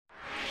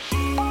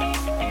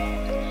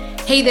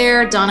Hey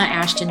there, Donna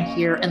Ashton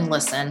here, and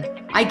listen,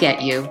 I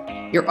get you.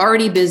 You're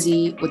already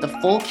busy with a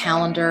full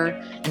calendar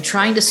and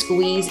trying to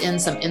squeeze in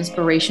some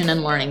inspiration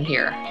and learning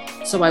here.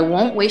 So I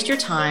won't waste your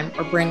time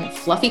or bring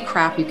fluffy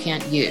crap you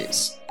can't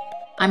use.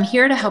 I'm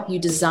here to help you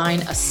design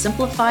a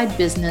simplified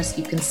business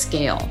you can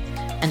scale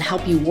and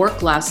help you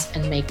work less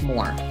and make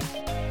more.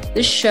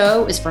 This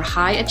show is for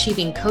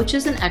high-achieving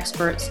coaches and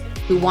experts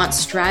who want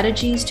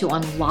strategies to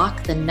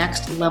unlock the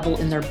next level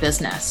in their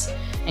business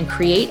and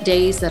create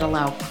days that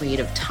allow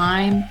creative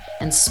time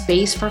and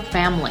space for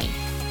family,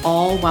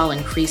 all while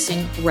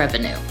increasing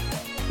revenue.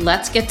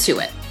 Let's get to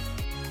it.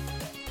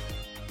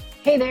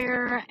 Hey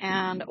there,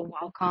 and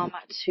welcome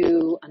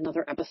to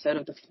another episode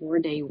of the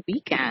 4-Day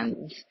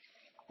Weekends.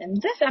 In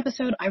this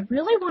episode, I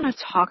really want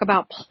to talk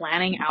about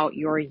planning out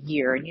your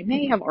year. And you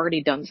may have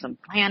already done some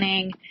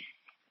planning.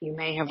 You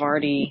may have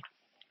already,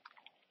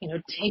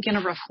 taken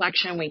a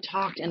reflection. We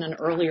talked in an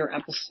earlier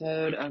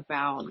episode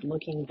about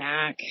looking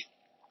back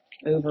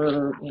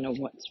over,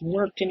 what's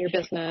worked in your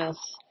business,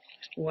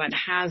 what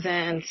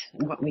hasn't,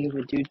 what we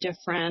would do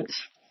different.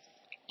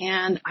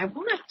 And I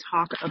want to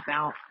talk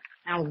about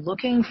now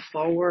looking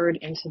forward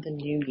into the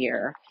new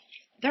year.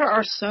 There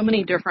are so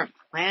many different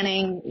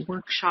planning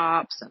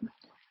workshops and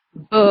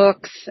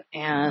books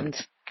and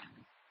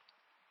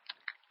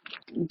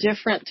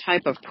different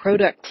type of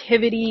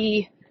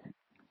productivity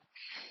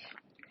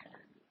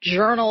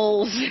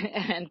journals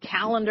and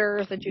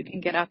calendars that you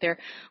can get out there.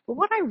 But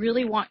what I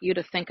really want you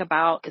to think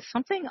about is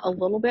something a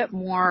little bit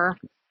more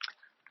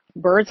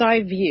bird's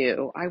eye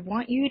view. I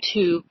want you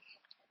to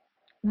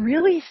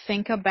really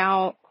think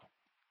about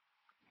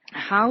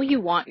how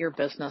you want your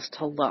business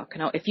to look.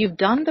 Now, if you've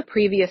done the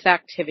previous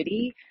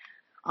activity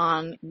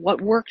on what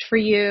worked for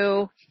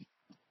you,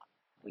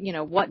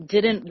 what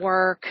didn't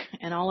work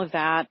and all of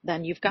that,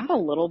 then you've got a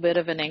little bit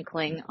of an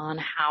inkling on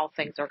how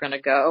things are going to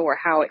go or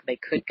how they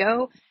could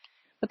go.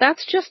 But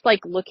that's just like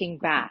looking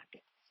back.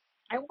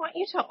 I want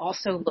you to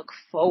also look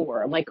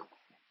forward. Like,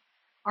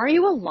 are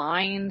you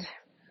aligned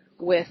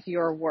with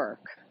your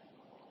work?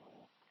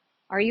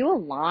 Are you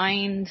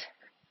aligned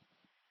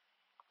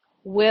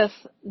with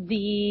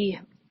the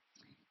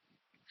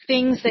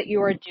things that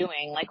you are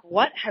doing? Like,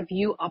 what have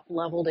you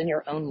up-leveled in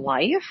your own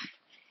life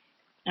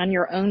and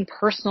your own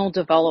personal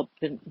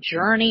development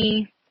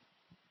journey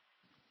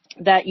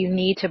that you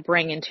need to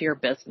bring into your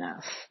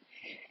business?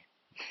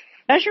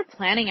 As you're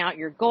planning out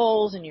your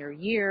goals and your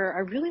year, I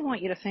really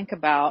want you to think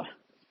about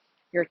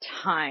your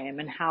time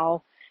and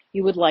how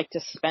you would like to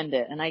spend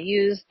it. And I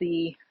use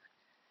the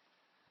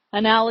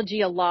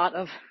analogy a lot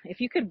of if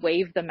you could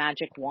wave the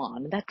magic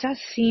wand. That does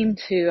seem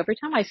to, every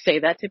time I say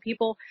that to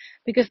people,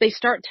 because they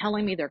start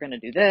telling me they're going to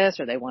do this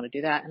or they want to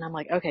do that. And I'm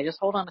like, okay, just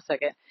hold on a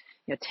second.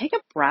 Take a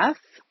breath.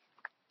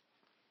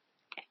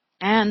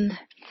 And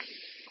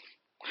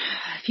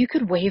if you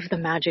could wave the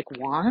magic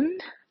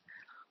wand,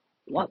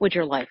 what would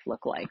your life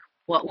look like?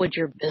 What would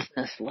your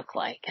business look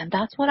like? And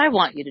that's what I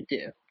want you to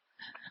do.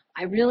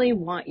 I really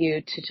want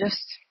you to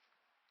just,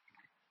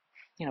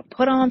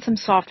 put on some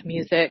soft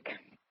music,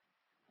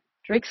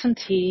 drink some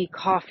tea,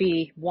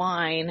 coffee,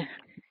 wine,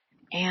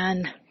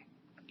 and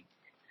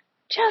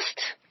just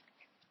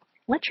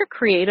let your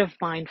creative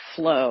mind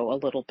flow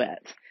a little bit.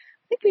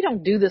 I think we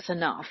don't do this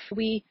enough.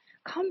 We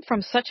come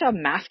from such a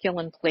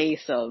masculine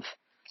place of,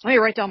 let me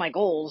write down my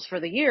goals for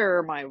the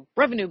year, my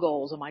revenue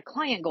goals and my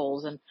client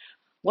goals and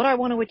what I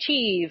want to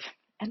achieve.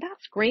 And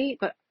that's great,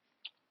 but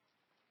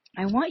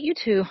I want you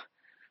to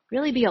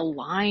really be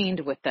aligned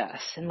with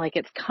this. And like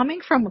it's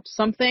coming from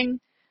something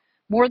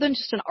more than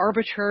just an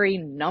arbitrary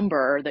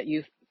number that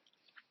you've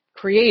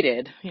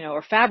created,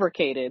 or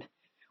fabricated,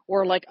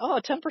 or like,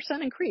 a 10%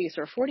 increase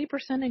or 40%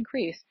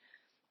 increase.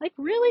 Like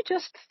really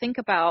just think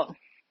about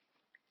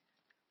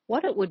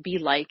what it would be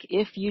like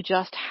if you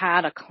just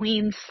had a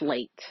clean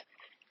slate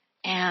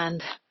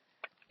and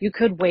you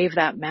could wave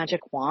that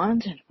magic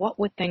wand, and what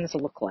would things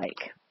look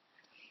like?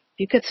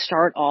 You could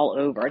start all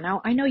over.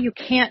 Now, I know you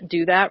can't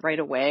do that right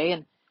away,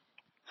 and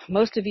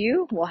most of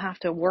you will have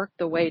to work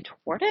the way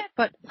toward it,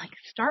 but like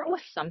start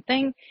with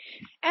something.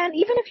 And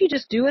even if you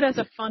just do it as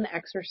a fun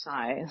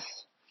exercise,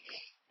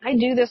 I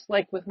do this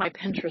like with my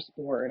Pinterest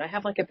board. I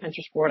have like a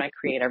Pinterest board I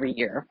create every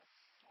year,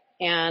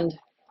 and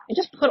I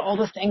just put all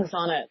the things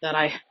on it that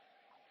I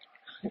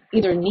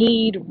either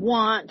need,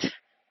 want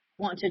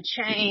to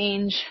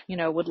change,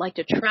 would like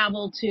to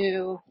travel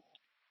to.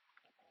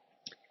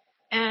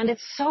 And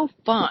it's so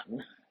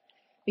fun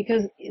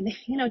because,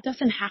 it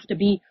doesn't have to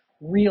be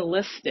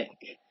realistic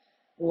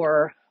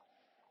or,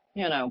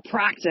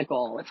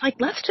 practical. It's like,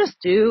 let's just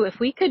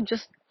if we could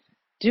just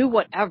do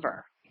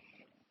whatever,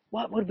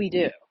 what would we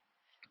do?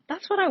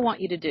 That's what I want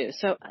you to do.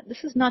 So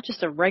this is not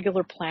just a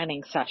regular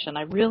planning session.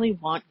 I really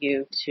want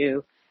you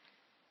to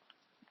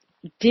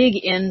dig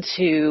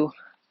into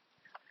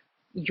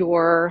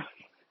your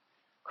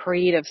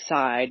creative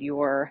side,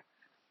 your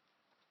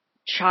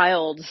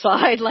child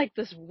side, like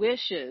this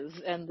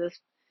wishes and this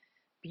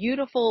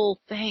beautiful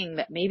thing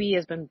that maybe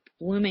has been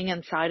blooming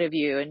inside of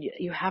you and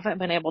you haven't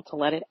been able to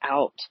let it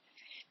out.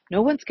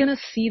 No one's going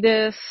to see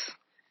this.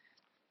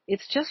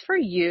 It's just for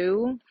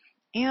you.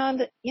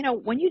 And,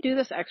 when you do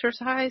this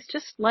exercise,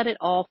 just let it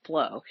all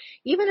flow.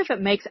 Even if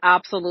it makes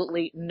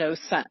absolutely no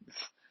sense.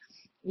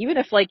 Even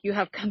if like you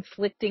have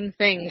conflicting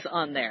things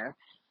on there,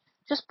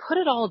 just put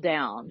it all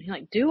down.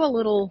 Like do a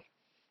little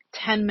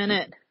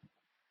 10-minute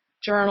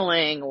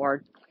journaling,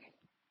 or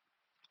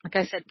like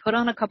I said, put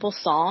on a couple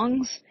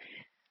songs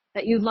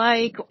that you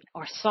like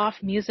or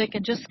soft music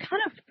and just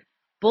kind of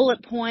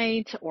bullet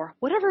point or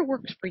whatever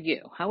works for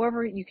you,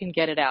 however you can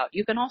get it out.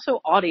 You can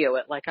also audio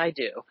it like I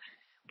do,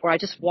 where I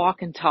just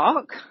walk and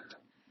talk,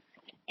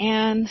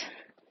 and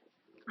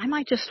I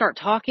might just start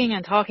talking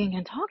and talking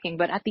and talking,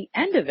 but at the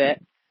end of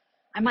it,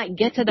 I might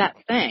get to that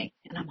thing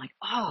and I'm like,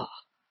 oh,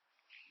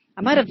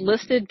 I might have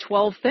listed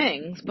 12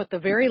 things, but the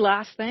very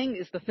last thing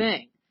is the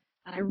thing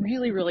that I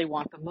really, really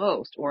want the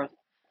most. Or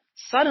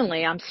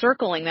suddenly I'm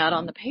circling that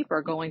on the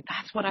paper going,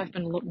 that's what I've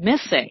been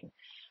missing,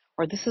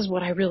 or this is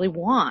what I really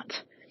want.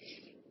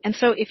 And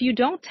so if you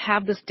don't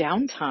have this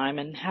downtime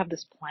and have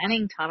this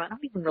planning time, I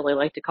don't even really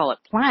like to call it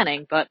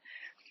planning, but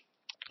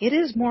it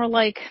is more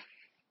like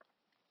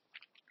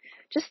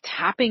just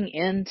tapping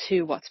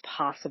into what's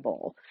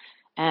possible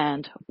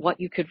and what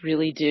you could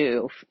really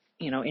do,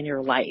 in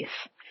your life.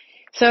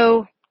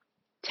 So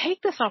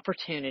take this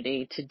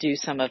opportunity to do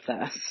some of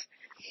this.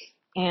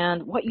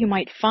 And what you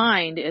might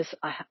find is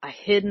a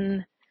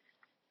hidden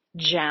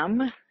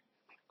gem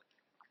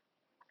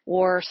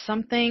or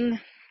something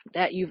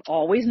that you've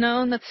always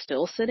known that's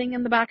still sitting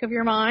in the back of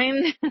your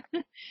mind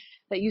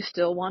that you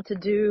still want to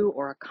do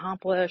or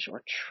accomplish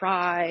or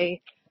try.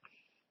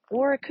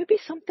 Or it could be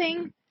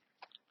something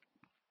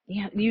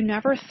you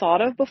never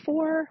thought of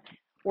before,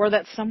 or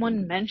that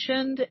someone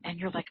mentioned and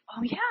you're like,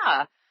 oh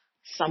yeah,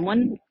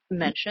 someone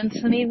mentioned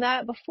to me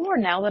that before.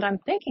 Now that I'm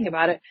thinking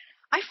about it,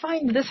 I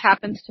find this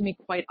happens to me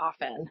quite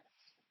often,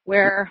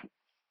 where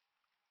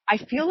I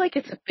feel like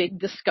it's a big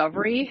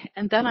discovery,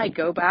 and then I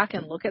go back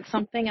and look at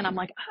something and I'm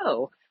like,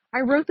 oh,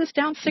 I wrote this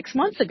down 6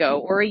 months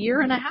ago or a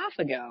year and a half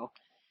ago,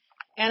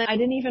 and I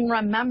didn't even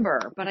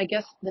remember. But I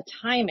guess the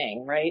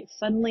timing, right?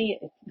 Suddenly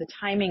the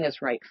timing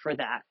is right for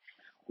that.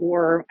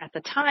 Or at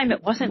the time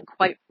it wasn't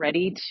quite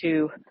ready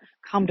to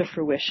come to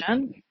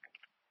fruition,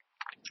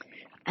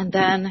 and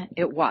then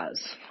it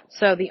was.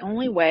 So the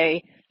only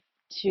way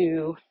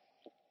to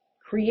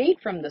create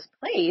from this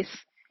place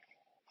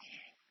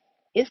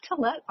is to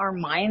let our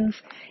minds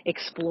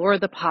explore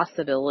the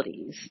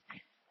possibilities,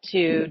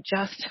 to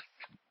just,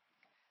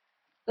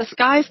 the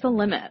sky's the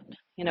limit,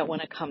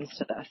 when it comes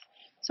to this.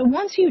 So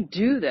once you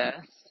do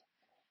this,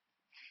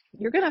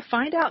 you're going to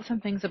find out some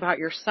things about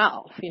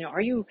yourself.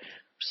 Are you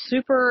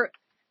super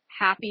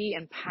happy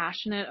and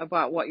passionate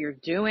about what you're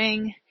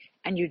doing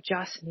and you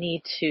just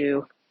need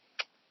to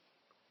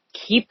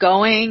keep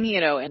going,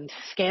 and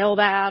scale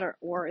that?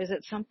 Or is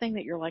it something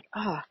that you're like,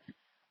 I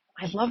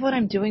love what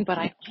I'm doing, but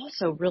I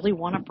also really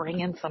want to bring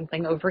in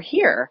something over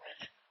here?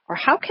 Or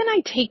how can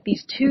I take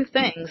these two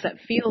things that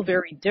feel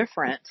very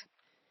different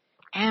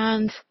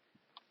and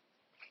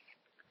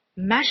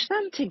mesh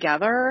them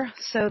together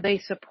so they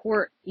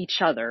support each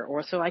other,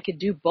 or so I could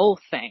do both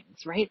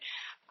things, right?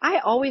 I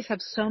always have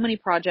so many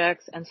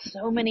projects and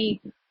so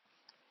many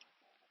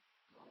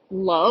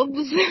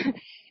loves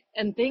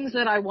and things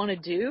that I want to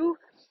do.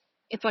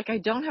 It's like I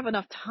don't have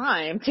enough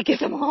time to get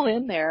them all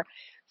in there.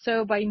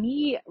 So by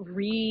me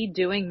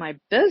redoing my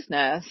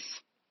business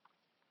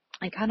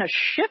and kind of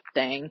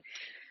shifting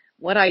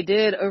what I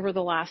did over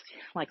the last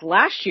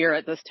year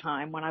at this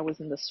time, when I was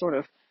in this sort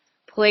of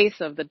place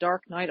of the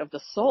dark night of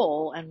the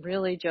soul and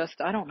really just,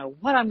 I don't know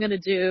what I'm going to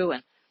do,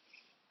 and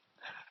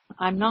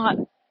I'm not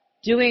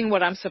doing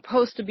what I'm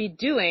supposed to be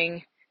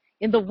doing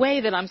in the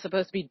way that I'm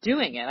supposed to be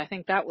doing it. I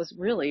think that was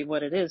really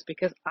what it is,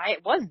 because I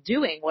was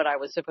doing what I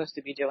was supposed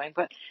to be doing,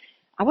 but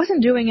I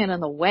wasn't doing it in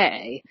the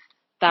way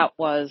that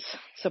was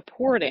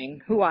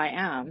supporting who I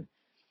am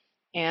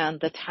and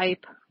the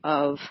type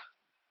of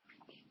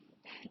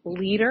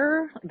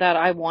leader that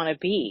I want to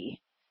be.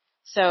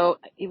 So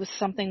it was,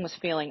 something was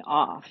feeling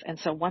off. And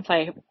so once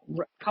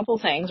couple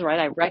things, right,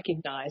 I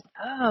recognized,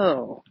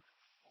 oh,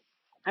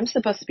 I'm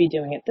supposed to be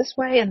doing it this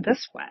way and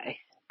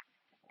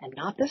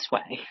not this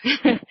way.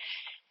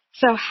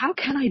 So how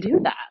can I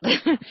do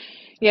that?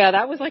 Yeah,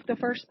 that was like the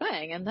first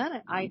thing. And then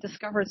I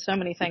discovered so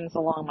many things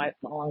along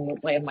the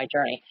way of my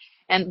journey.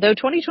 And though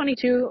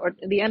 2022, or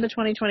the end of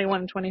 2021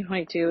 and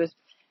 2022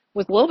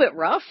 was a little bit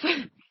rough,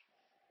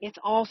 it's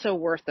also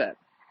worth it,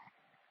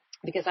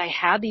 because I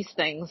had these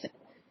things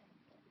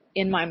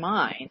in my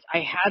mind. I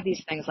had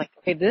these things like,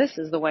 okay, this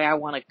is the way I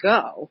want to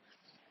go.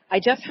 I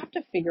just have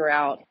to figure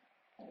out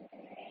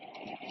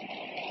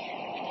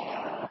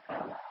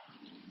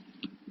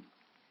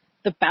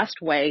the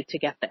best way to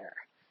get there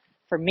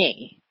for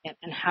me,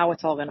 and how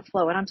it's all going to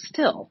flow. And I'm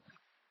still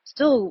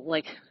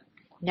like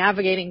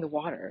navigating the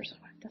waters.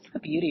 That's the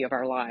beauty of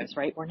our lives,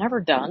 right? We're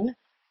never done.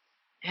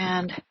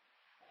 And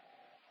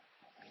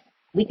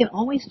we can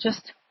always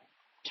just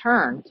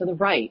turn to the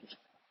right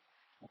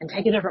and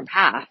take a different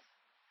path.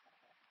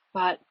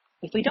 But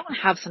if we don't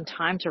have some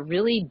time to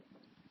really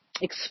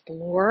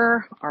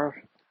explore our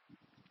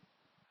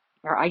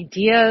our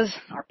ideas,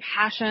 our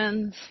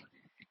passions,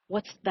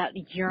 what's that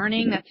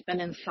yearning that's been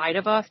inside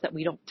of us that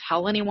we don't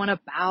tell anyone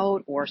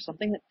about, or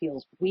something that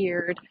feels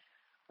weird,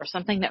 or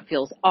something that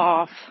feels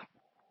off,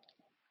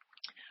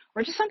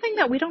 or just something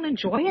that we don't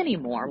enjoy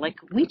anymore. Like,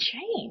 we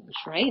change,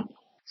 right?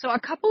 So a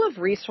couple of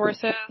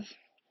resources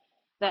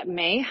that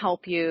may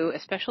help you,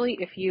 especially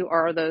if you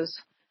are those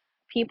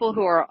people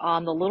who are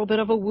on the little bit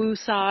of a woo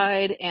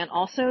side, and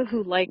also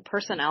who like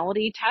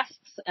personality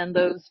tests and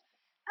those,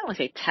 I don't want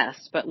to say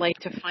tests, but like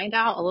to find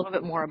out a little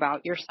bit more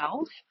about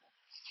yourself.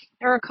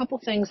 There are a couple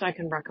things I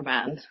can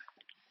recommend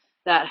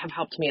that have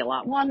helped me a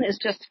lot. One is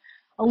just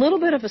a little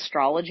bit of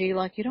astrology.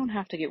 Like, you don't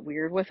have to get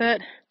weird with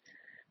it,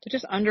 but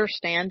just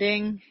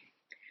understanding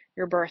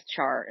your birth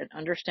chart and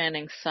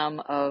understanding some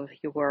of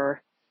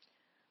your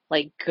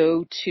like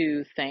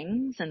go-to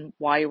things and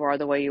why you are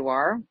the way you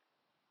are.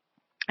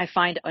 I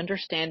find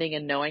understanding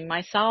and knowing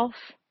myself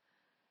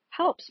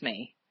helps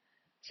me,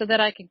 so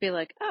that I can be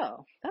like,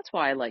 oh, that's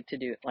why I like to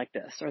do it like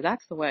this, or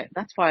that's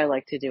why I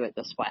like to do it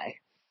this way.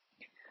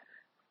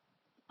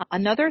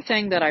 Another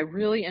thing that I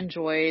really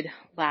enjoyed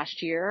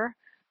last year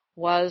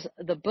was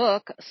the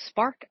book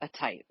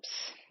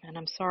Sparketypes. And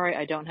I'm sorry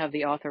I don't have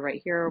the author right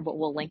here, but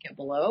we'll link it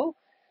below.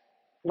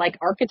 Like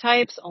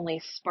archetypes,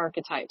 only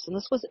Sparketypes. And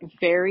this was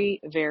very,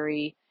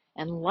 very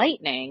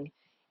enlightening.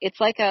 It's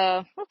like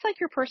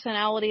your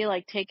personality,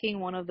 like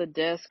taking one of the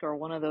DISC or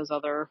one of those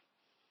other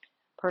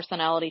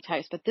personality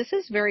types. But this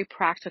is very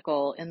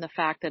practical in the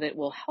fact that it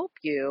will help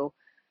you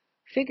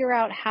figure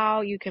out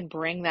how you can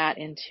bring that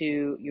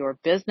into your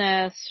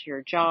business,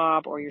 your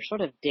job, or your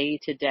sort of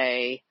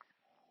day-to-day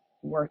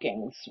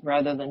workings,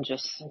 rather than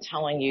just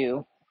telling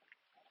you,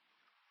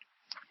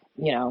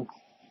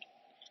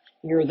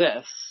 you're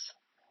this.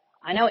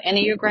 I know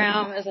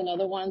Enneagram is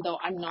another one, though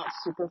I'm not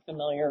super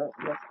familiar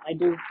with. I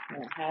do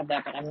have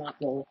that, but I'm not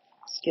real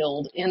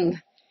skilled in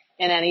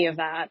any of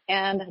that.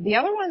 And the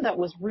other one that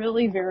was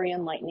really very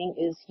enlightening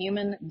is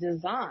human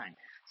design.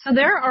 So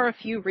there are a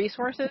few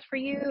resources for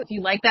you if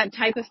you like that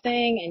type of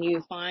thing and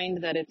you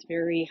find that it's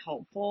very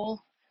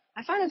helpful.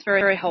 I find it's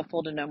very, very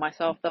helpful to know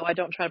myself, though I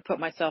don't try to put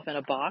myself in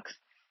a box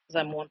because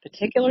I'm one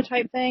particular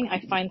type thing. I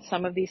find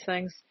some of these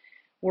things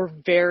were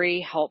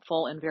very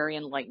helpful and very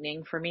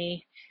enlightening for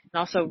me, and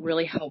also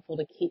really helpful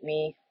to keep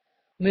me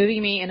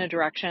moving me in a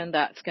direction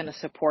that's going to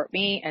support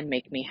me and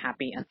make me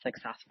happy and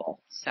successful.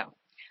 So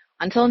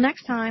until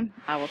next time,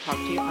 I will talk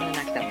to you on the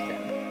next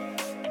episode.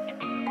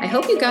 I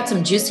hope you got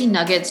some juicy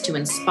nuggets to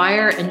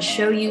inspire and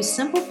show you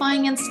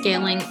simplifying and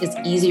scaling is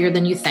easier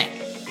than you think.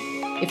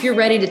 If you're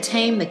ready to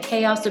tame the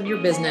chaos of your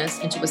business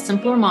into a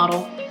simpler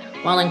model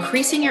while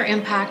increasing your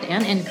impact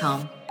and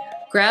income,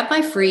 grab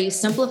my free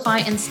Simplify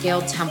and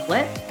Scale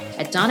template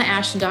at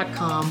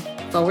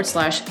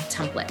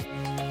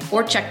donnaashton.com/template,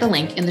 or check the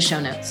link in the show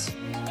notes.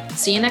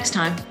 See you next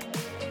time.